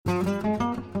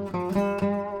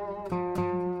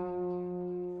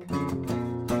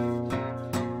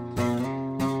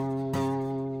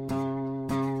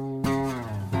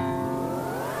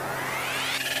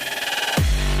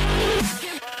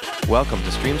Welcome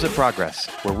to Streams of Progress,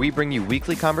 where we bring you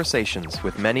weekly conversations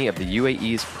with many of the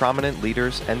UAE's prominent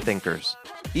leaders and thinkers.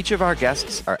 Each of our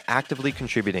guests are actively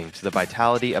contributing to the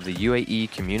vitality of the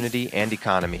UAE community and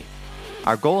economy.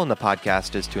 Our goal in the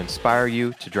podcast is to inspire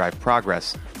you to drive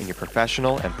progress in your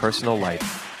professional and personal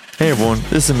life. Hey everyone,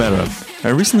 this is Merab. I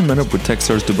recently met up with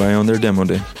Techstars Dubai on their demo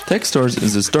day. Techstars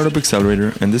is a startup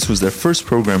accelerator, and this was their first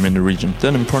program in the region,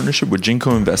 done in partnership with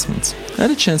Jinko Investments. I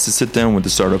had a chance to sit down with the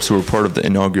startups who were part of the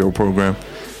inaugural program,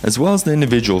 as well as the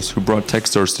individuals who brought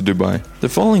Techstars to Dubai. The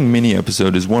following mini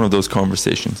episode is one of those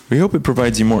conversations. We hope it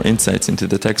provides you more insights into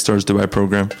the Techstars Dubai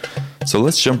program. So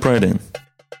let's jump right in.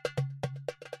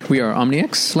 We are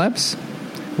OmniX Labs.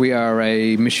 We are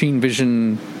a machine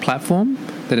vision platform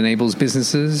that enables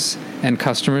businesses and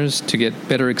customers to get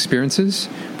better experiences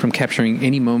from capturing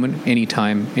any moment,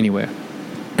 anytime, anywhere.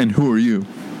 And who are you?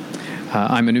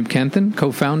 I'm Anoop Kanthan,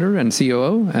 co-founder and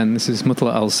COO, and this is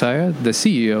Mutla Al-Sayed, the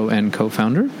CEO and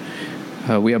co-founder.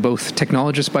 We are both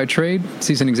technologists by trade,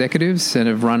 seasoned executives, and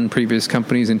have run previous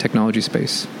companies in technology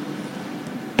space.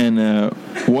 And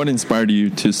what inspired you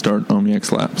to start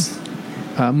OmniX Labs?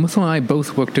 Mutla and I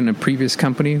both worked in a previous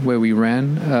company where we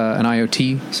ran an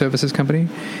IoT services company,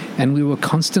 and we were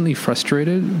constantly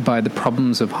frustrated by the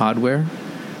problems of hardware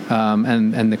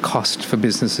and the cost for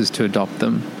businesses to adopt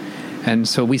them. And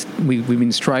so we've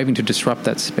been striving to disrupt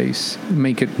that space,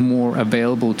 make it more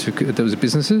available to those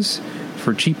businesses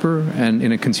for cheaper and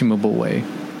in a consumable way.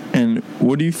 And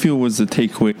what do you feel was the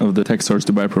takeaway of the Techstars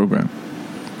Dubai program?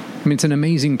 I mean, it's an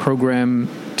amazing program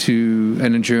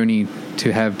and a journey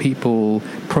to have people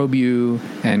probe you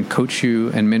and coach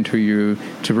you and mentor you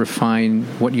to refine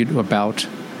what you're about,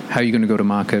 how you're going to go to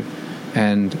market,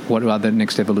 and what are the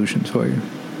next evolutions for you.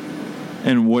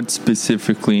 And what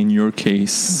specifically, in your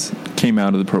case, came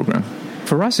out of the program?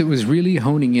 For us, it was really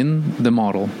honing in the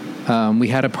model. We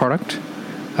had a product.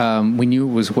 We knew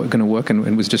it was going to work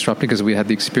and was disruptive because we had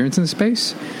the experience in the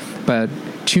space. But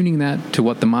tuning that to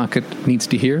what the market needs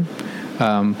to hear,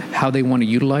 how they want to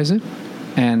utilize it,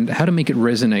 and how to make it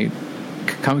resonate.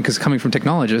 Because coming from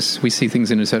technologists, we see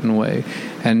things in a certain way.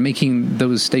 And making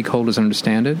those stakeholders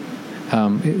understand it,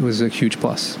 it was a huge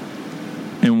plus.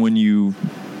 And when you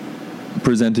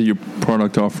presented your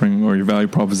product offering or your value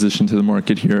proposition to the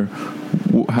market here,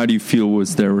 how do you feel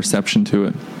was their reception to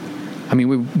it? I mean,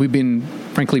 we've been,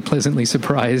 frankly, pleasantly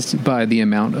surprised by the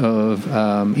amount of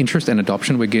interest and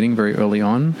adoption we're getting very early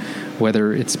on,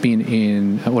 whether it's been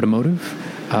in automotive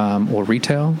or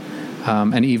retail,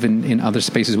 and even in other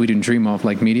spaces we didn't dream of,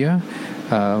 like media.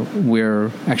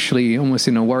 We're actually almost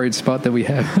in a worried spot that we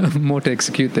have more to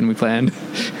execute than we planned.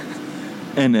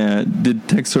 And did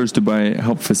Techstars Dubai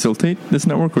help facilitate this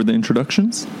network or the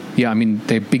introductions? Yeah, I mean,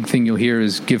 the big thing you'll hear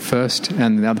is give first,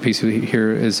 and the other piece you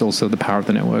hear is also the power of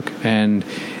the network and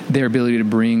their ability to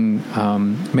bring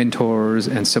mentors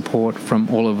and support from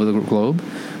all over the globe,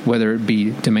 whether it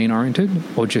be domain-oriented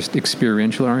or just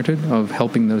experiential-oriented, of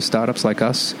helping those startups like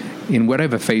us in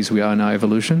whatever phase we are in our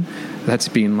evolution. That's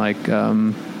been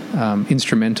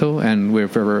instrumental, and we're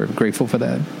very grateful for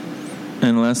that.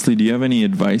 And lastly, do you have any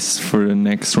advice for the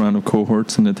next round of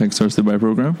cohorts in the Techstars Dubai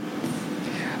program?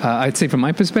 I'd say, from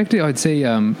my perspective, I'd say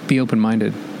be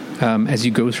open-minded. As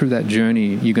you go through that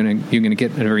journey, you're gonna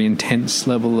get a very intense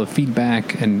level of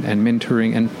feedback and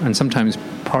mentoring and sometimes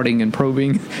prodding and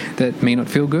probing that may not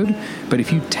feel good. But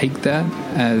if you take that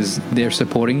as they're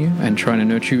supporting you and trying to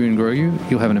nurture you and grow you,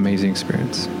 you'll have an amazing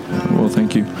experience. Well,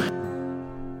 thank you.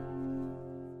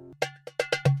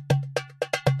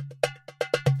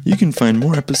 You can find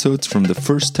more episodes from the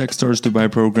first Techstars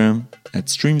Dubai program at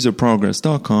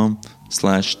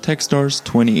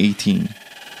streamsofprogress.com/Techstars2018.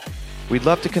 We'd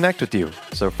love to connect with you,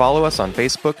 so follow us on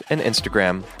Facebook and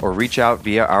Instagram or reach out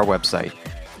via our website.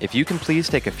 If you can please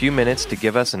take a few minutes to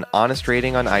give us an honest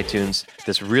rating on iTunes,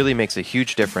 this really makes a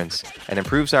huge difference and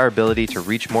improves our ability to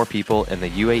reach more people in the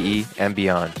UAE and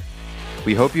beyond.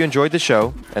 We hope you enjoyed the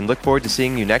show and look forward to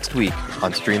seeing you next week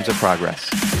on Streams of Progress.